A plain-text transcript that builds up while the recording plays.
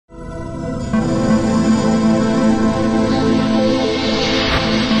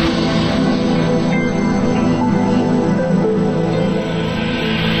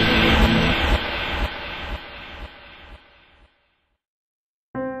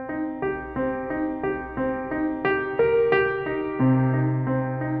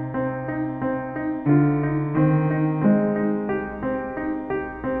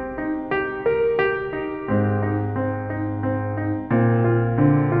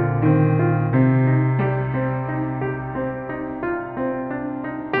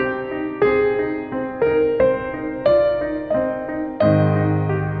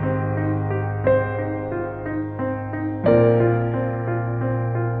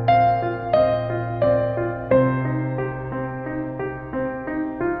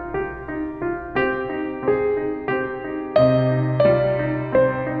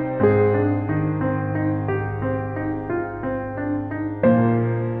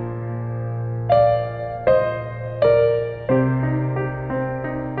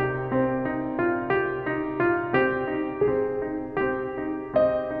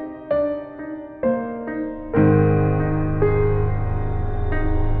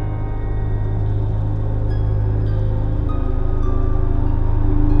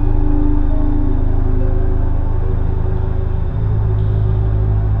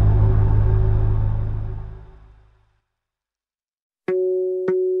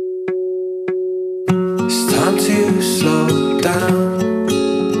time to slow down.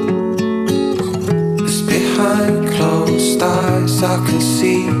 It's behind closed eyes, I can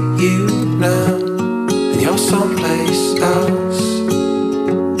see you now, and you're someplace else,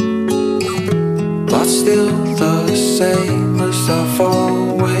 but still the same as I've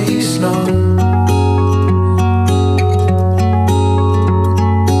always known.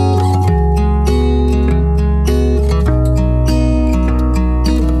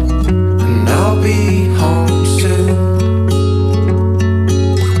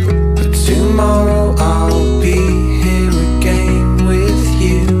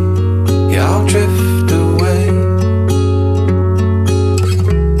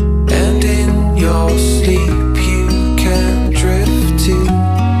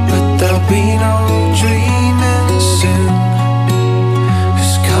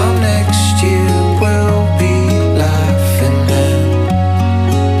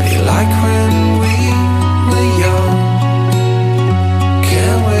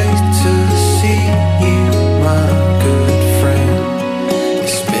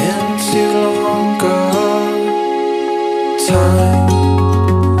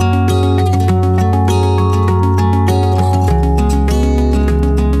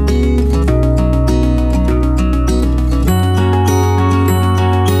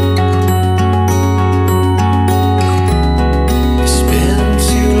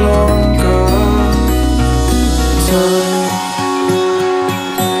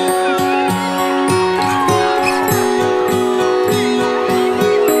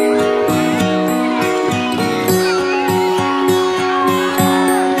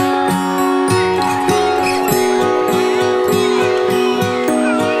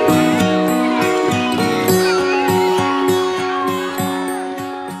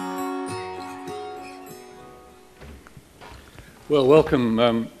 Well,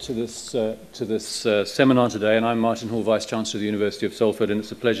 welcome to this seminar today, and I'm Martin Hall, Vice-Chancellor of the University of Salford, and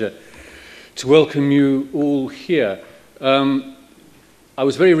it's a pleasure to welcome you all here. I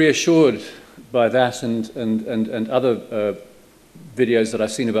was very reassured by that and other videos that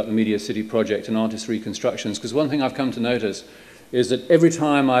I've seen about the Media City project and artist reconstructions, because one thing I've come to notice is that every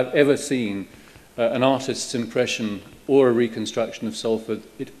time I've ever seen an artist's impression or a reconstruction of Salford,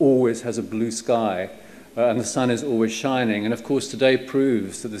 it always has a blue sky. And the sun is always shining, and of course today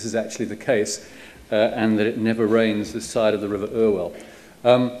proves that this is actually the case, and that it never rains this side of the River Irwell.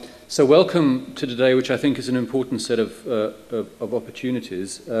 So welcome to today, which I think is an important set of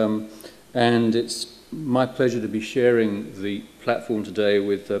opportunities, and it's my pleasure to be sharing the platform today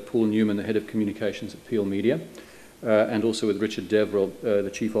with Paul Newman, the Head of Communications at Peel Media, and also with Richard Deverell,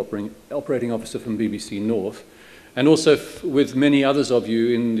 the Chief Operating Officer from BBC North, and also with many others of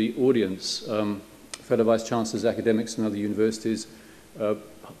you in the audience, fellow Vice-Chancellors, academics from other universities,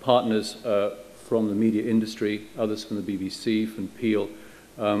 partners from the media industry, others from the BBC, from Peel,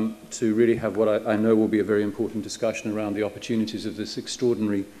 to really have what I know will be a very important discussion around the opportunities of this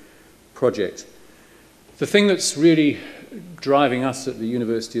extraordinary project. The thing that's really driving us at the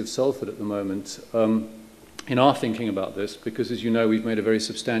University of Salford at the moment in our thinking about this, because as you know we've made a very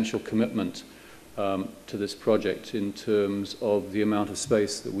substantial commitment to this project in terms of the amount of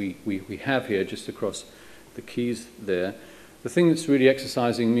space that we have here just across the quays there. The thing that's really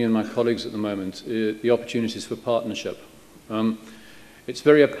exercising me and my colleagues at the moment is the opportunities for partnership. It's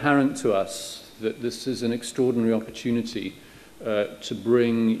very apparent to us that this is an extraordinary opportunity to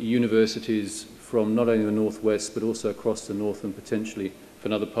bring universities from not only the Northwest but also across the North and potentially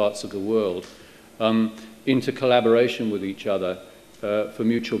from other parts of the world into collaboration with each other for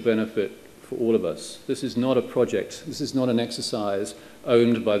mutual benefit for all of us. This is not a project, this is not an exercise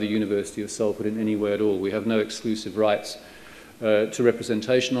owned by the University of Salford in any way at all. We have no exclusive rights to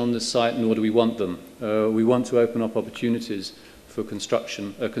representation on this site, nor do we want them. We want to open up opportunities for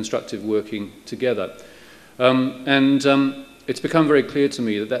constructive working together. It's become very clear to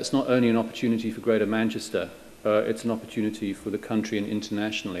me that that's not only an opportunity for Greater Manchester, it's an opportunity for the country and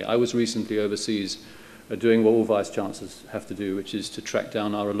internationally. I was recently overseas doing what all Vice-Chancellors have to do, which is to track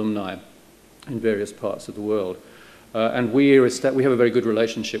down our alumni in various parts of the world. And we have a very good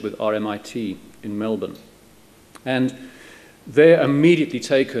relationship with RMIT in Melbourne. And they're immediately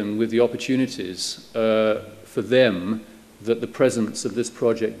taken with the opportunities for them that the presence of this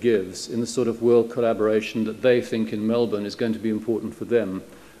project gives in the sort of world collaboration that they think in Melbourne is going to be important for them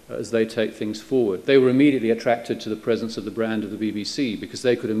as they take things forward. They were immediately attracted to the presence of the brand of the BBC because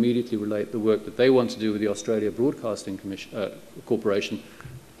they could immediately relate the work that they want to do with the Australia Broadcasting Corporation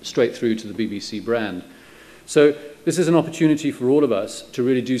straight through to the BBC brand. So this is an opportunity for all of us to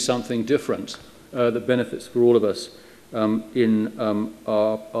really do something different that benefits for all of us in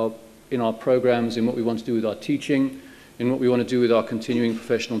our in our programs, in what we want to do with our teaching, in what we want to do with our continuing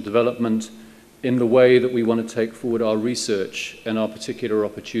professional development, in the way that we want to take forward our research and our particular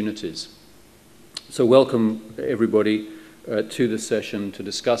opportunities. So welcome everybody to the session to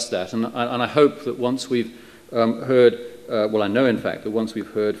discuss that. And I hope that once we've heard, well, I know in fact that once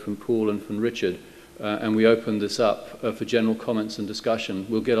we've heard from Paul and from Richard, and we open this up for general comments and discussion,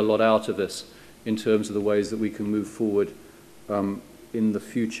 we'll get a lot out of this in terms of the ways that we can move forward in the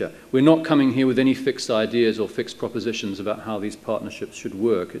future. We're not coming here with any fixed ideas or fixed propositions about how these partnerships should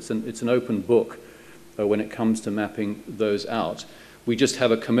work. It's an open book when it comes to mapping those out. We just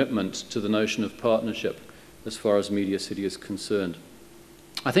have a commitment to the notion of partnership as far as Media City is concerned.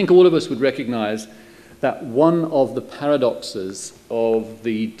 I think all of us would recognize that one of the paradoxes of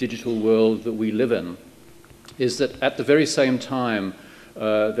the digital world that we live in is that at the very same time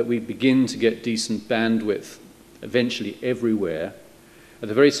that we begin to get decent bandwidth eventually everywhere, at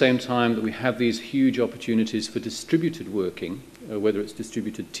the very same time that we have these huge opportunities for distributed working, whether it's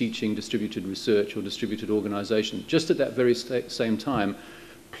distributed teaching, distributed research, or distributed organization, just at that very same time,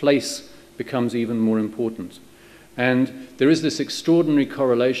 place becomes even more important. And there is this extraordinary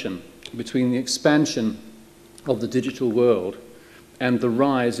correlation between the expansion of the digital world and the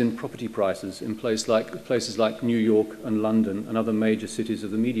rise in property prices in places like New York and London and other major cities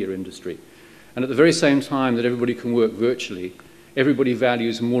of the media industry. And at the very same time that everybody can work virtually, everybody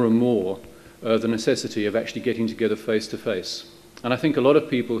values more and more the necessity of actually getting together face to face. And I think a lot of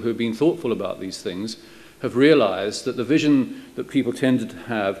people who have been thoughtful about these things have realized that the vision that people tended to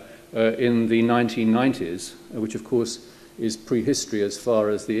have in the 1990s, which of course is prehistory as far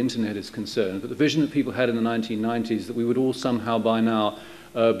as the internet is concerned, but the vision that people had in the 1990s that we would all somehow by now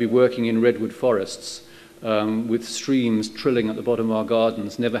be working in redwood forests with streams trilling at the bottom of our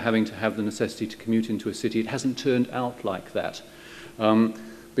gardens, never having to have the necessity to commute into a city. It hasn't turned out like that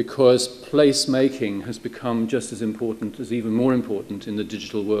because place-making has become just as important, as even more important in the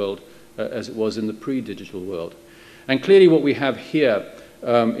digital world as it was in the pre-digital world. And clearly what we have here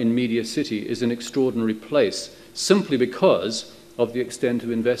in Media City is an extraordinary place simply because of the extent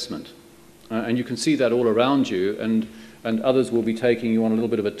of investment. And you can see that all around you, and others will be taking you on a little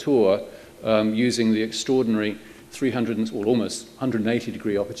bit of a tour using the extraordinary 300 or almost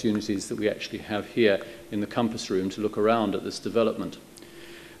 180-degree opportunities that we actually have here in the Compass Room to look around at this development.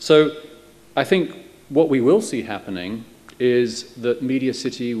 So I think what we will see happening is that Media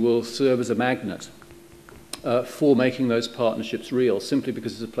City will serve as a magnet for making those partnerships real, simply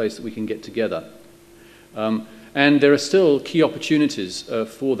because it's a place that we can get together. And there are still key opportunities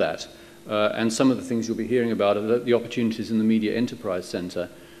for that, and some of the things you'll be hearing about are the opportunities in the Media Enterprise Centre,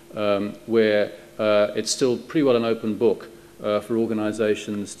 where it's still pretty well an open book for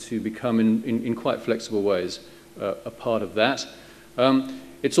organizations to become, in quite flexible ways, a part of that.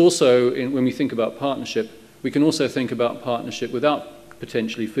 It's also, when we think about partnership, we can also think about partnership without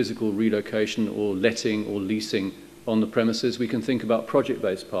potentially physical relocation or letting or leasing on the premises. We can think about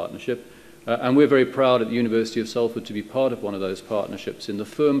project-based partnership. And we're very proud at the University of Salford to be part of one of those partnerships in the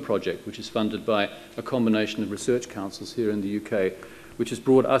FIRM project, which is funded by a combination of research councils here in the UK, which has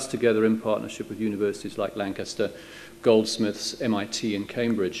brought us together in partnership with universities like Lancaster, Goldsmiths, MIT and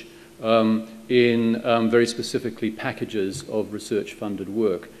Cambridge in very specifically packages of research-funded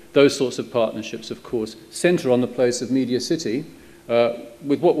work. Those sorts of partnerships, of course, centre on the place of Media City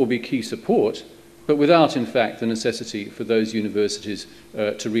with what will be key support, but without, in fact, the necessity for those universities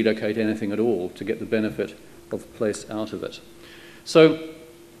to relocate anything at all to get the benefit of place out of it. So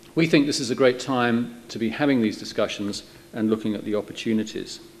we think this is a great time to be having these discussions and looking at the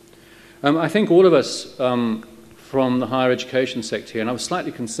opportunities. I think all of us from the higher education sector here, and I was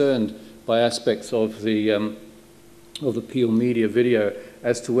slightly concerned by aspects of the Peel Media video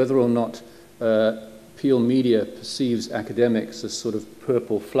as to whether or not Peel Media perceives academics as sort of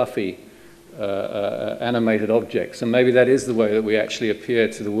purple, fluffy, animated objects, and maybe that is the way that we actually appear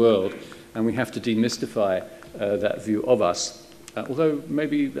to the world, and we have to demystify that view of us, although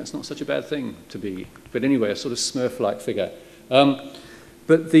maybe that's not such a bad thing to be, but anyway, a sort of Smurf-like figure.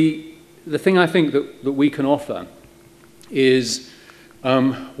 But the thing I think that we can offer is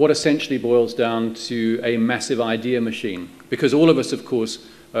what essentially boils down to a massive idea machine, because all of us, of course,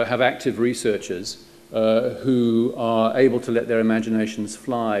 have active researchers who are able to let their imaginations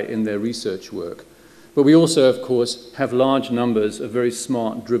fly in their research work. But we also, of course, have large numbers of very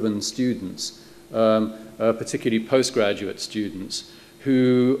smart, driven students, particularly postgraduate students,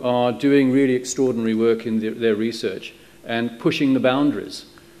 who are doing really extraordinary work in their research and pushing the boundaries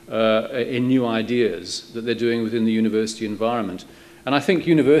in new ideas that they're doing within the university environment. And I think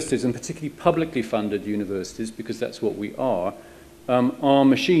universities, and particularly publicly funded universities, because that's what we are are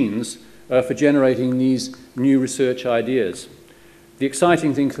machines for generating these new research ideas. The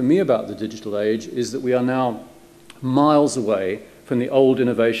exciting thing for me about the digital age is that we are now miles away from the old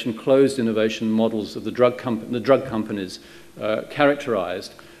innovation, closed innovation models of the drug companies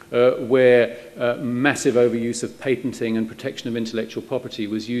characterized, where massive overuse of patenting and protection of intellectual property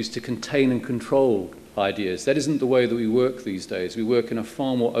was used to contain and control ideas. That isn't the way that we work these days. We work in a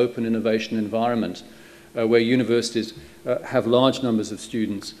far more open innovation environment where universities have large numbers of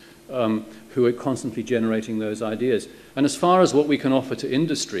students who are constantly generating those ideas. And as far as what we can offer to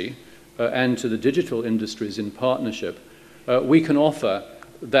industry and to the digital industries in partnership, we can offer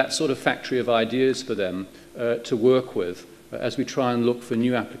that sort of factory of ideas for them to work with as we try and look for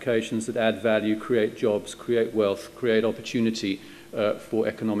new applications that add value, create jobs, create wealth, create opportunity for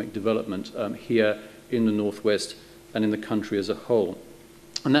economic development here in the Northwest and in the country as a whole.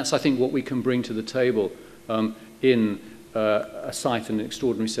 And that's, I think, what we can bring to the table in a site and an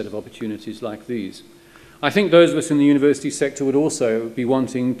extraordinary set of opportunities like these. I think those of us in the university sector would also be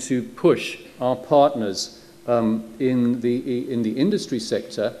wanting to push our partners in the industry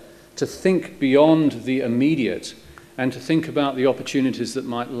sector to think beyond the immediate and to think about the opportunities that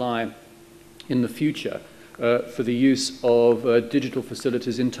might lie in the future for the use of digital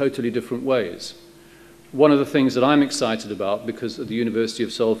facilities in totally different ways. One of the things that I'm excited about, because at the University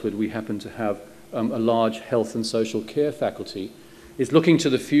of Salford we happen to have a large health and social care faculty, is looking to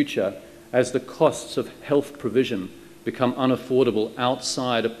the future as the costs of health provision become unaffordable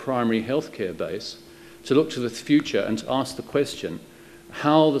outside a primary healthcare base, to look to the future and to ask the question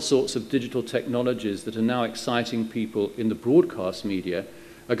how the sorts of digital technologies that are now exciting people in the broadcast media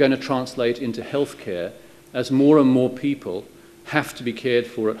are going to translate into healthcare as more and more people have to be cared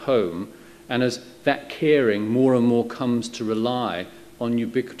for at home, and as that caring more and more comes to rely on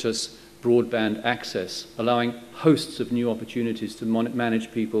ubiquitous broadband access, allowing hosts of new opportunities to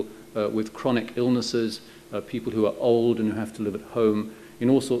manage people with chronic illnesses, people who are old and who have to live at home in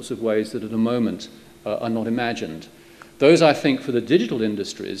all sorts of ways that at the moment are not imagined. Those, I think, for the digital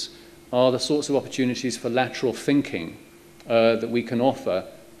industries are the sorts of opportunities for lateral thinking that we can offer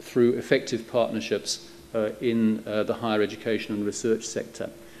through effective partnerships in the higher education and research sector.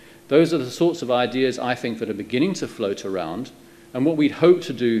 Those are the sorts of ideas, I think, that are beginning to float around. And what we'd hope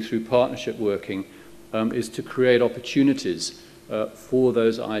to do through partnership working is to create opportunities for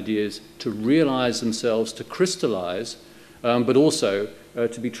those ideas to realize themselves, to crystallize, but also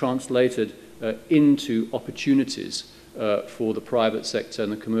to be translated into opportunities for the private sector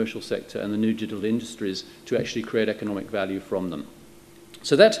and the commercial sector and the new digital industries to actually create economic value from them.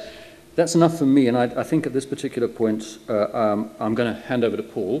 So that's enough for me, and I think at this particular point I'm going to hand over to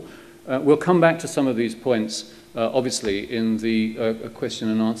Paul. We'll come back to some of these points obviously in the question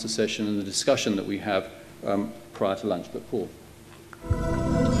and answer session and the discussion that we have prior to lunch. But Paul.